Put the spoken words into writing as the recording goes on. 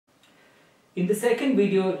In the second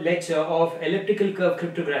video lecture of elliptical curve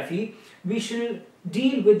cryptography, we shall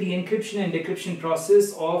deal with the encryption and decryption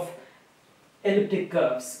process of elliptic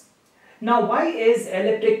curves. Now, why is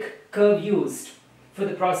elliptic curve used for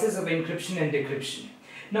the process of encryption and decryption?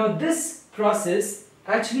 Now, this process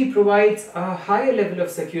actually provides a higher level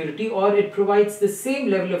of security, or it provides the same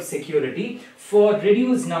level of security for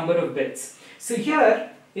reduced number of bits. So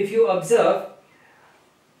here, if you observe,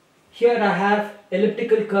 here I have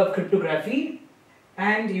elliptical curve cryptography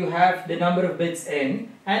and you have the number of bits n,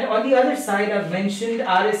 and on the other side I've mentioned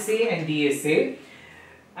RSA and DSA,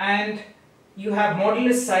 and you have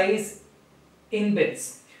modulus size in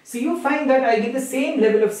bits. So you find that I get the same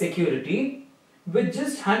level of security with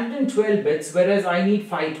just 112 bits, whereas I need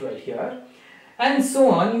 512 here, and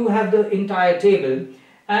so on. You have the entire table,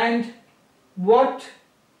 and what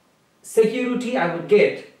security I would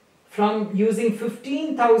get from using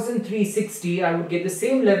 15,360, I would get the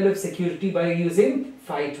same level of security by using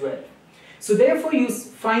 512. So therefore you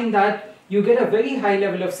find that you get a very high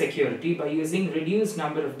level of security by using reduced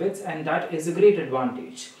number of bits, and that is a great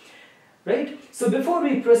advantage, right? So before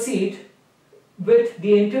we proceed with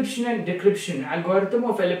the encryption and decryption algorithm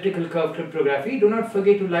of elliptical curve cryptography, do not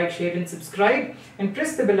forget to like, share and subscribe, and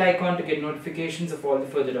press the bell icon to get notifications of all the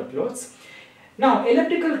further uploads. Now,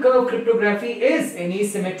 elliptical curve cryptography is an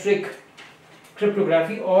asymmetric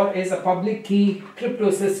cryptography, or is a public key crypto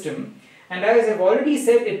system, and as I've already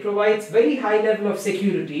said, it provides very high level of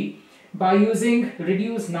security by using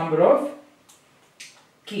reduced number of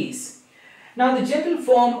keys. Now, the general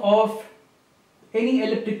form of any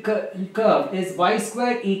elliptic curve is y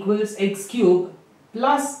squared equals x cube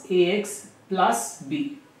plus ax plus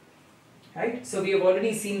b, right? So we have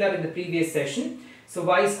already seen that in the previous session. So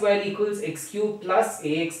y squared equals x cube plus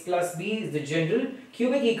ax plus b is the general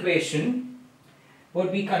cubic equation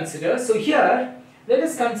what we consider. So here let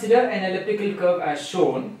us consider an elliptical curve as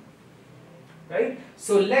shown, right?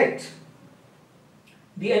 So let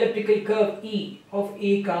the elliptical curve E of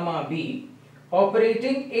a comma b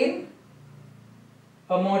operating in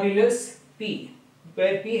a modulus p,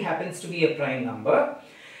 where p happens to be a prime number.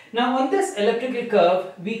 Now on this elliptical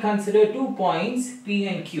curve we consider 2 points p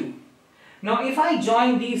and q. Now if I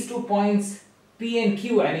join these 2 points p and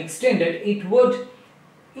q and extend it, it would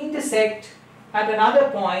intersect at another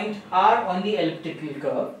point r on the elliptical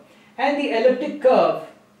curve, and the elliptic curve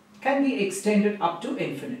can be extended up to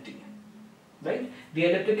infinity, right? The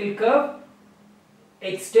elliptical curve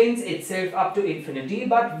extends itself up to infinity,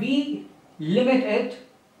 but we limit it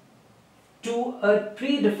to a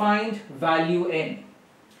predefined value n,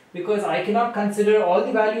 because I cannot consider all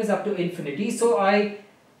the values up to infinity, so I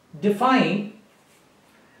define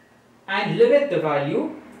and limit the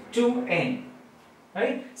value to n,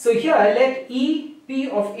 right? So here let E p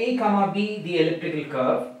of a comma b the elliptical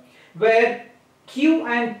curve, where q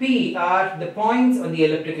and p are the points on the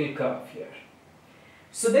elliptical curve here.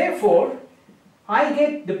 So therefore I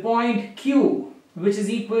get the point q, which is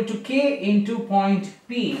equal to k into point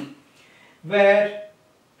p, where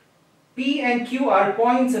p and q are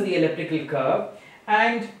points on the elliptical curve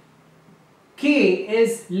and k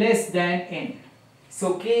is less than n.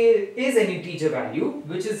 So k is an integer value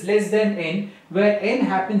which is less than n, where n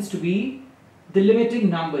happens to be the limiting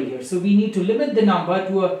number here. So we need to limit the number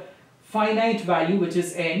to a finite value which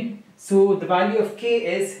is n. So the value of k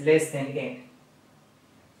is less than n.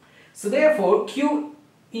 So therefore q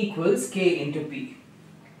equals k into p.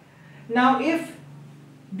 Now if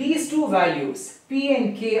these two values p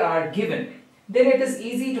and k are given, then it is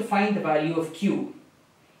easy to find the value of q.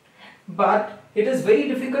 But it is very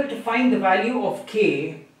difficult to find the value of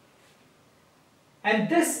k, and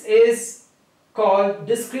this is called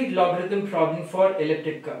discrete logarithm problem for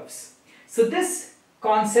elliptic curves. So this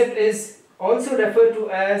concept is also referred to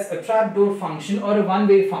as a trapdoor function or a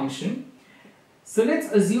one-way function. So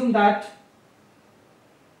let's assume that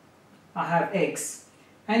I have x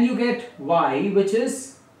and you get y, which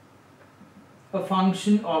is a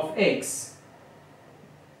function of x.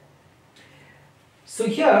 So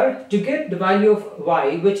here, to get the value of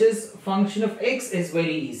y, which is function of x, is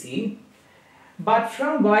very easy, but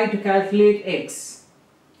from y to calculate x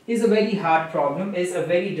is a very hard problem, is a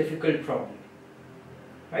very difficult problem,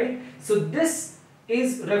 right? So this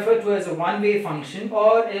is referred to as a one-way function,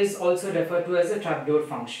 or is also referred to as a trapdoor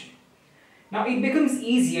function. Now it becomes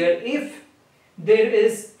easier if there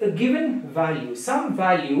is a given value, some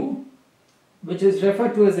value which is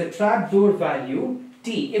referred to as a trapdoor value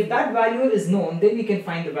t. If that value is known, then we can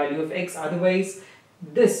find the value of x. Otherwise,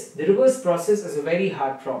 the reverse process is a very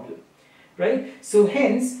hard problem, right? So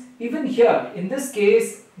hence, even here, in this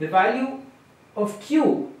case, the value of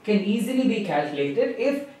q can easily be calculated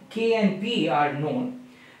if K and P are known.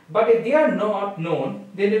 But if they are not known,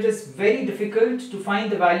 then it is very difficult to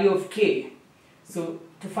find the value of K. So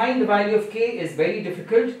to find the value of K is very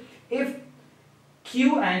difficult if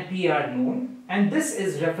Q and P are known, and this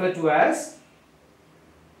is referred to as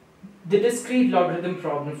the discrete logarithm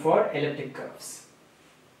problem for elliptic curves.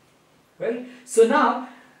 Right? So now,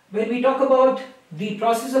 when we talk about the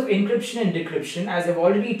process of encryption and decryption, as I've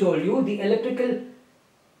already told you, the elliptical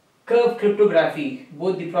curve cryptography,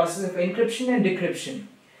 both the process of encryption and decryption,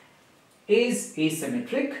 is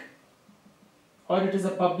asymmetric, or it is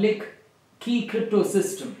a public key crypto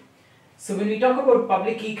system. So when we talk about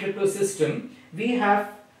public key crypto system, we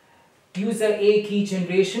have user A key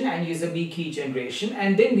generation and user B key generation,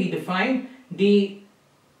 and then we define the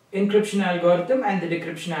encryption algorithm and the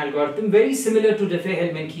decryption algorithm, very similar to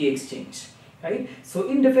Diffie-Hellman key exchange. Right? So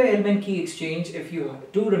in Diffie-Hellman key exchange, if you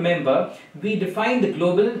do remember, we define the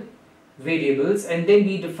global variables, and then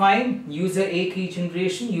we define user A key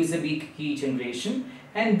generation, user B key generation,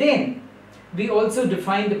 and then we also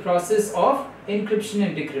define the process of encryption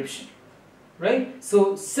and decryption. Right?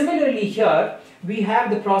 So similarly here, we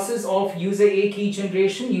have the process of user A key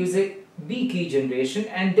generation, user B key generation,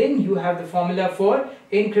 and then you have the formula for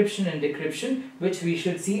encryption and decryption, which we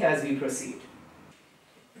should see as we proceed.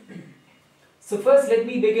 So first let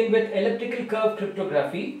me begin with elliptical curve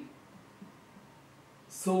cryptography.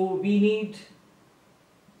 So we need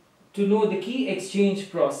to know the key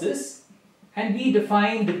exchange process, and we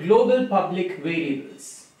define the global public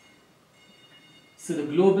variables. So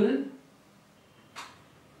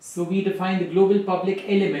we define the global public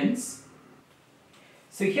elements.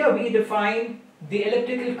 So here we define the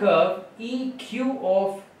elliptical curve EQ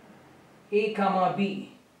of A comma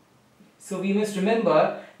B. So we must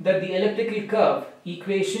remember that the elliptical curve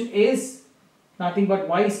equation is nothing but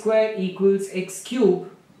y square equals x cube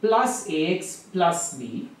plus ax plus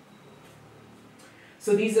b.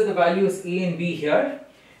 So these are the values A and B here,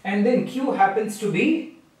 and then Q happens to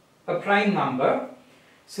be a prime number.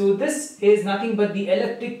 So this is nothing but the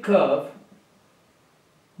elliptic curve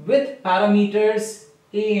with parameters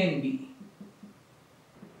A and B.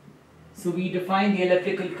 So we define the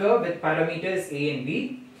elliptical curve with parameters A and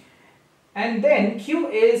B, and then Q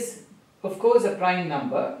is of course a prime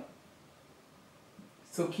number.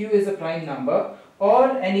 So Q is a prime number or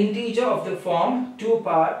an integer of the form 2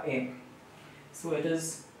 power n. So it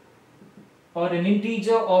is, or an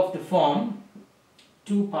integer of the form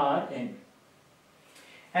 2 power n.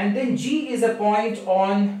 And then G is a point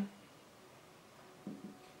on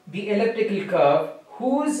the elliptical curve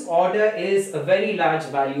whose order is a very large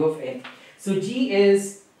value of n. So G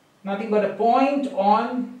is nothing but a point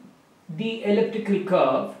on the elliptical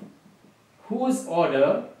curve whose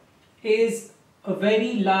order is a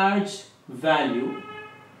very large value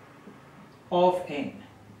of n.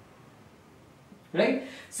 Right?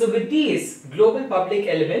 So with these global public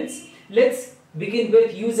elements, let's begin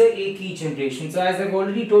with user A key generation. So as I've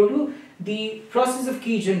already told you, the process of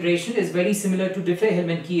key generation is very similar to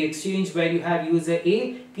Diffie-Hellman key exchange, where you have user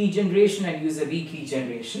A key generation and user B key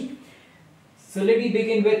generation. So let me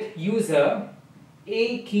begin with user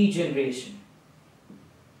A key generation.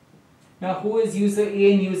 Now who is user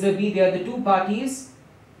A and user B? They are the two parties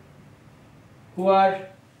who are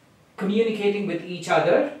communicating with each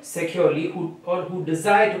other securely, who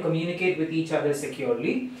desire to communicate with each other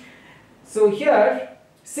securely. So here,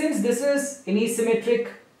 since this is an asymmetric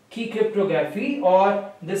key cryptography,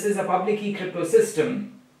 or this is a public key crypto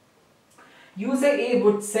system, user A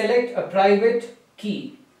would select a private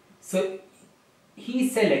key. So he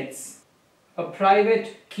selects a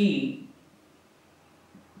private key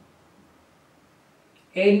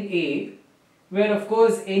NA, where of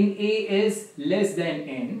course NA is less than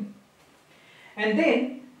N, and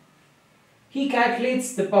then he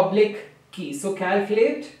calculates the public key. So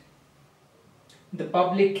calculate the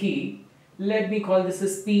public key, let me call this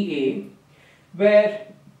as PA, where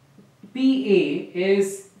PA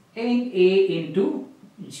is NA into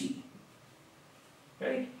G.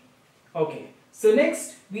 Right? Okay. So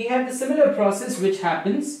next we have the similar process which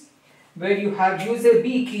happens where you have user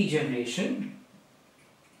B key generation.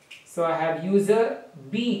 So I have user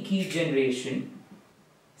B key generation.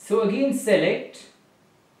 So again select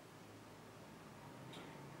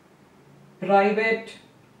private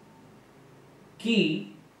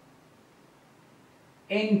key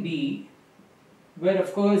NB, where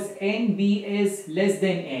of course NB is less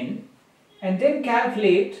than N, and then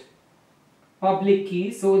calculate public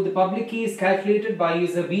key. So the public key is calculated by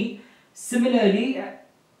user B similarly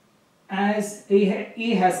as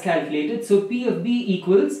A has calculated. So P of B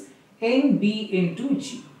equals NB into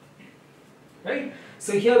G. Right?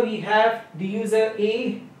 So here we have the user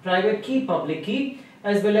A private key, public key,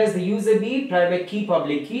 as well as the user B, private key,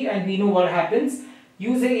 public key, and we know what happens.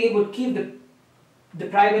 User A would keep the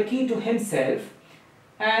private key to himself,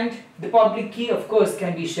 and the public key of course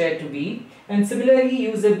can be shared to B, and similarly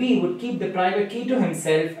user B would keep the private key to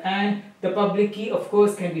himself, and the public key of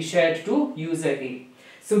course can be shared to user A.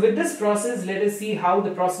 So with this process, let us see how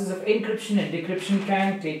the process of encryption and decryption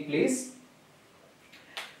can take place.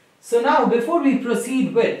 So now before we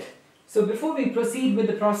proceed with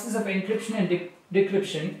the process of encryption and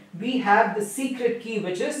decryption, we have the secret key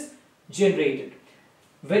which is generated.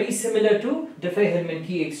 Very similar to Diffie-Hellman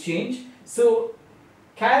key exchange. So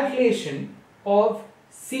calculation of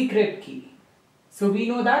secret key. So we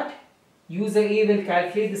know that user A will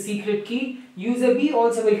calculate the secret key, user B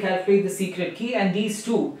also will calculate the secret key, and these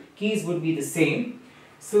two keys would be the same.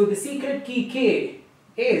 So the secret key K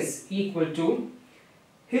is equal to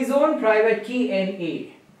his own private key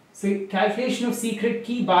NA. So calculation of secret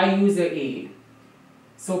key by user A.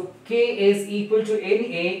 So K is equal to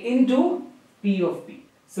NA into P of B.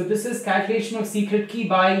 So this is calculation of secret key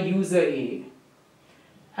by user A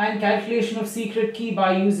and calculation of secret key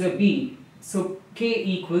by user B. So K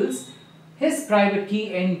equals his private key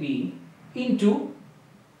NB into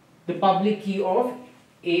the public key of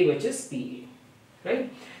A, which is PA,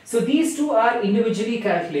 right? So these two are individually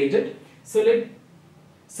calculated. So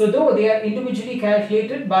though they are individually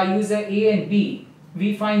calculated by user A and B,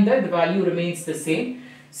 we find that the value remains the same.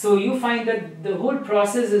 So you find that the whole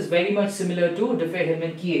process is very much similar to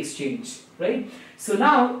Diffie-Hellman key exchange, right? So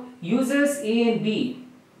now users A and B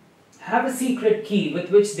have a secret key with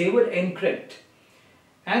which they would encrypt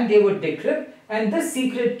and they would decrypt, and this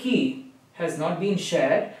secret key has not been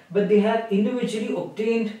shared, but they have individually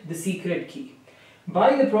obtained the secret key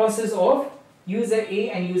by the process of user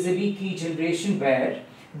A and user B key generation, where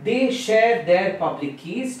they share their public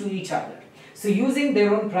keys to each other. So using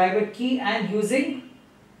their own private key and using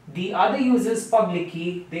the other user's public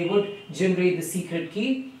key, they would generate the secret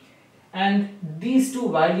key, and these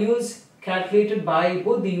two values calculated by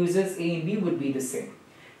both the users A and B would be the same.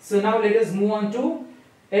 So now let us move on to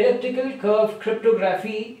elliptical curve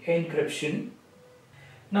cryptography encryption.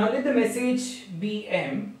 Now let the message be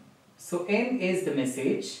M. So M is the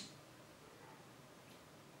message.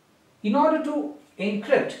 In order to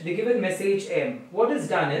encrypt the given message M, what is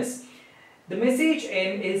done is the message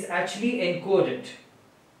M is actually encoded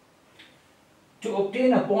to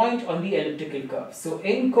obtain a point on the elliptical curve. So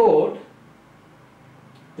encode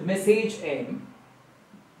the message M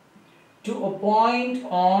to a point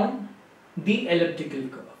on the elliptical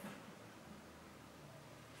curve.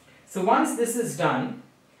 So once this is done,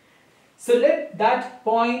 so let that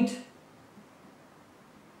point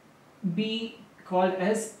be called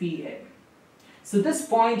as PM. So this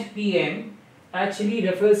point PM actually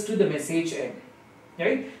refers to the message M,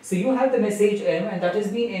 right? So you have the message M, and that has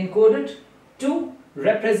been encoded to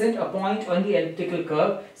represent a point on the elliptical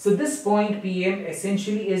curve. So this point PM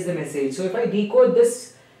essentially is the message. So if I decode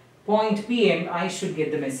this point PM, I should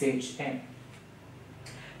get the message M.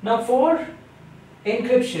 Now for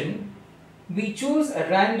encryption, we choose a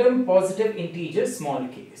random positive integer small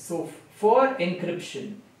k. So for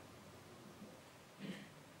encryption,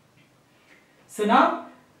 so now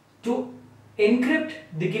to encrypt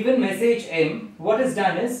the given message M, what is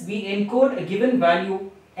done is we encode a given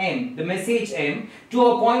value M, the message M, to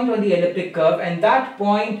a point on the elliptic curve, and that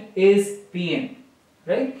point is PM,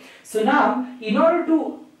 right? So now in order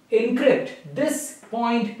to encrypt this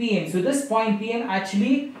point PM, so this point PM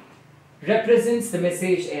actually represents the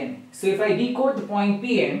message M. So if I decode the point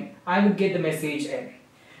PM, I would get the message M.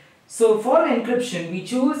 So for encryption, we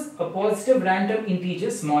choose a positive random integer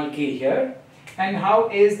small k here. And how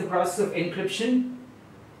is the process of encryption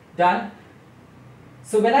done?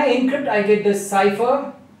 So when I encrypt, I get the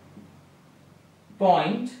cipher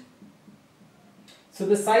point. So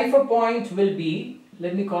the cipher point will be,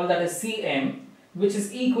 let me call that a CM, which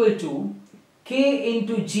is equal to K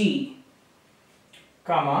into G,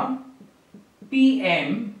 comma,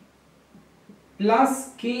 PM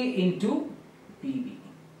plus K into PB.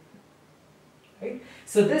 Right?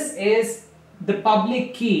 So this is the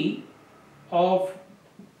public key of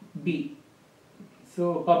B.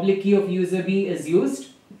 So public key of user B is used.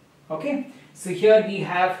 Okay. So here we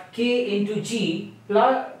have K into G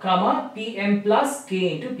plus, comma, PM plus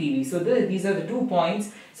K into PB. So these are the 2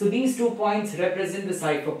 points. So these 2 points represent the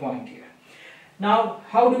cipher point here. Now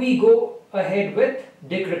how do we go ahead with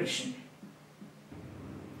decryption?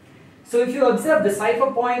 So if you observe, the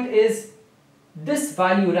cipher point is this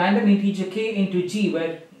value, random integer K into G,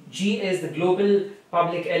 where G is the global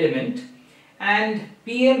public element, and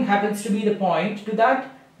PM happens to be the point. To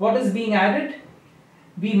that, what is being added?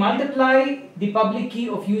 we multiply the public key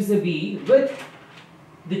of user B with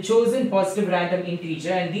the chosen positive random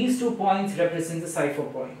integer, and these 2 points represent the cipher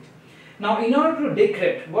point. Now in order to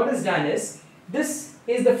decrypt, what is done is, this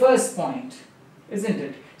is the first point, isn't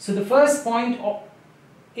it? So the first point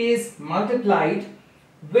is multiplied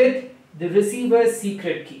with the receiver's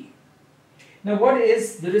secret key. Now what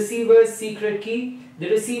is the receiver's secret key? The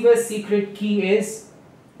receiver's secret key is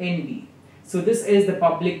NB. So this is the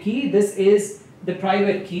public key, this is the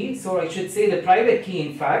private key, so I should say the private key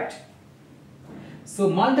in fact. So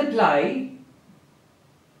multiply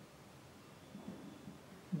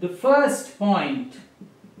the first point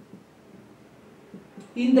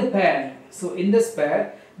in the pair, so in this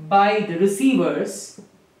pair, by the receiver's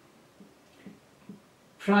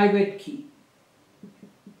private key.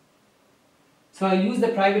 So I use the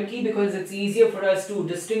private key because it's easier for us to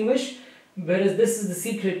distinguish, whereas this is the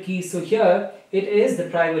secret key. So here it is the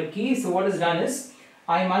private key. So what is done is,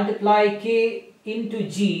 I multiply K into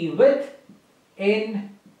G with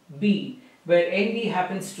NB, where NB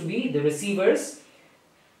happens to be the receiver's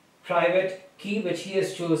private key which he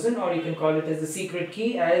has chosen, or you can call it as the secret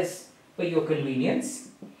key as per your convenience,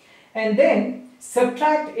 and then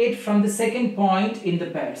subtract it from the second point in the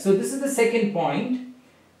pair. So this is the second point.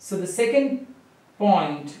 So the second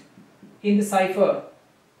point in the cipher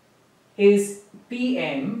is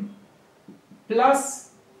PM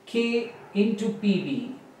plus K into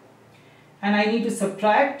PB, and I need to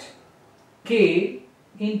subtract K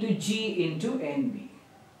into G into NB.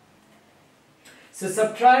 So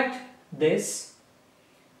subtract this.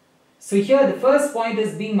 So here the first point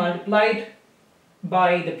is being multiplied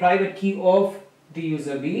by the private key of the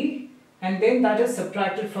user B, and then that is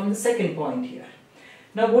subtracted from the second point here.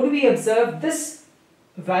 Now what do we observe? This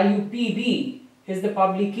value PB is the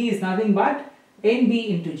public key, is nothing but NB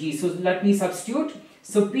into G. So let me substitute.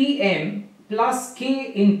 So PM plus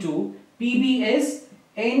K into PB is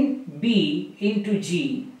NB into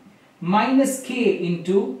G minus K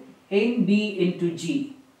into NB into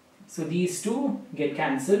G. So these two get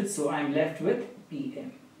cancelled, so I am left with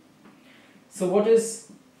PM. So what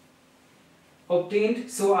is obtained?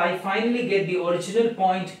 So I finally get the original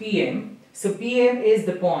point PM. So PM is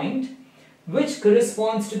the point which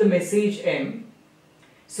corresponds to the message M.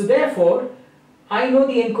 So therefore I know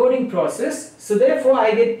the encoding process, so therefore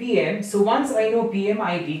I get PM. So once I know PM,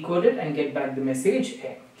 I decode it and get back the message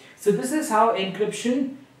M. So this is how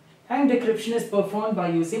encryption and decryption is performed by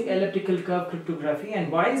using elliptical curve cryptography.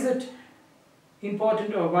 And why is it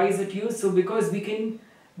important, or why is it used? So because we can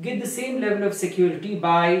get the same level of security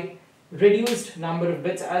by reduced number of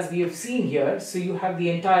bits as we have seen here. So you have the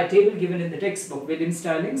entire table given in the textbook, William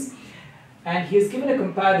Starling's, and he has given a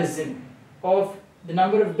comparison of the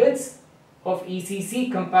number of bits of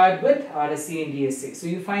ECC compared with RSA and DSA. So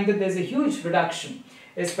you find that there's a huge reduction,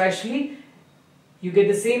 especially you get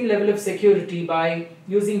the same level of security by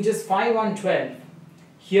using just 5112.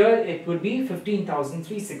 Here it would be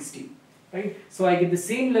 15,360, right? So I get the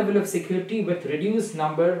same level of security with reduced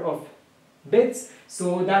number of bits.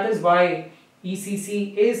 So that is why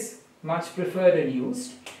ECC is much preferred and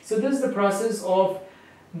used. So this is the process of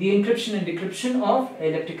the encryption and decryption of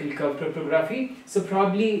elliptical curve cryptography. So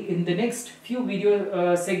probably in the next few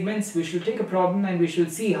video segments we shall take a problem and we shall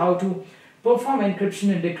see how to perform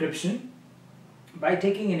encryption and decryption by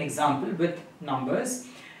taking an example with numbers.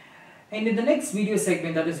 And in the next video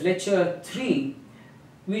segment, that is lecture 3,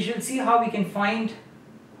 we shall see how we can find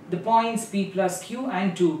the points P plus Q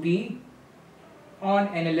and 2P on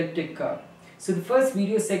an elliptic curve. So the first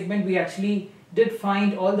video segment we actually did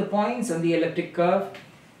find all the points on the elliptic curve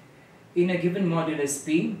in a given modulus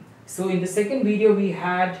P. So in the second video we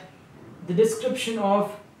had the description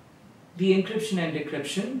of the encryption and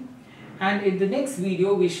decryption, and in the next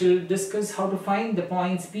video we shall discuss how to find the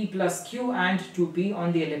points P plus Q and 2P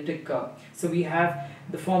on the elliptic curve. So we have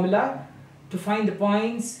the formula to find the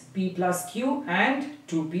points P plus Q and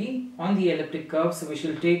 2P on the elliptic curve. So we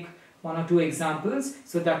shall take 1 or 2 examples.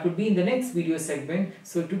 So that would be in the next video segment.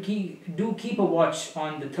 So do keep a watch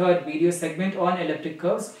on the third video segment on elliptic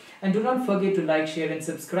curves, and do not forget to like, share and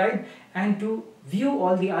subscribe, and to view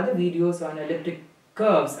all the other videos on elliptic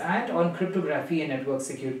curves and on cryptography and network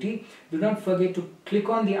security. Do not forget to click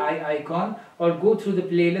on the I icon or go through the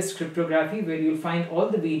playlist cryptography, where you'll find all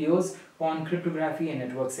the videos on cryptography and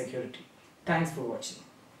network security. Thanks for watching.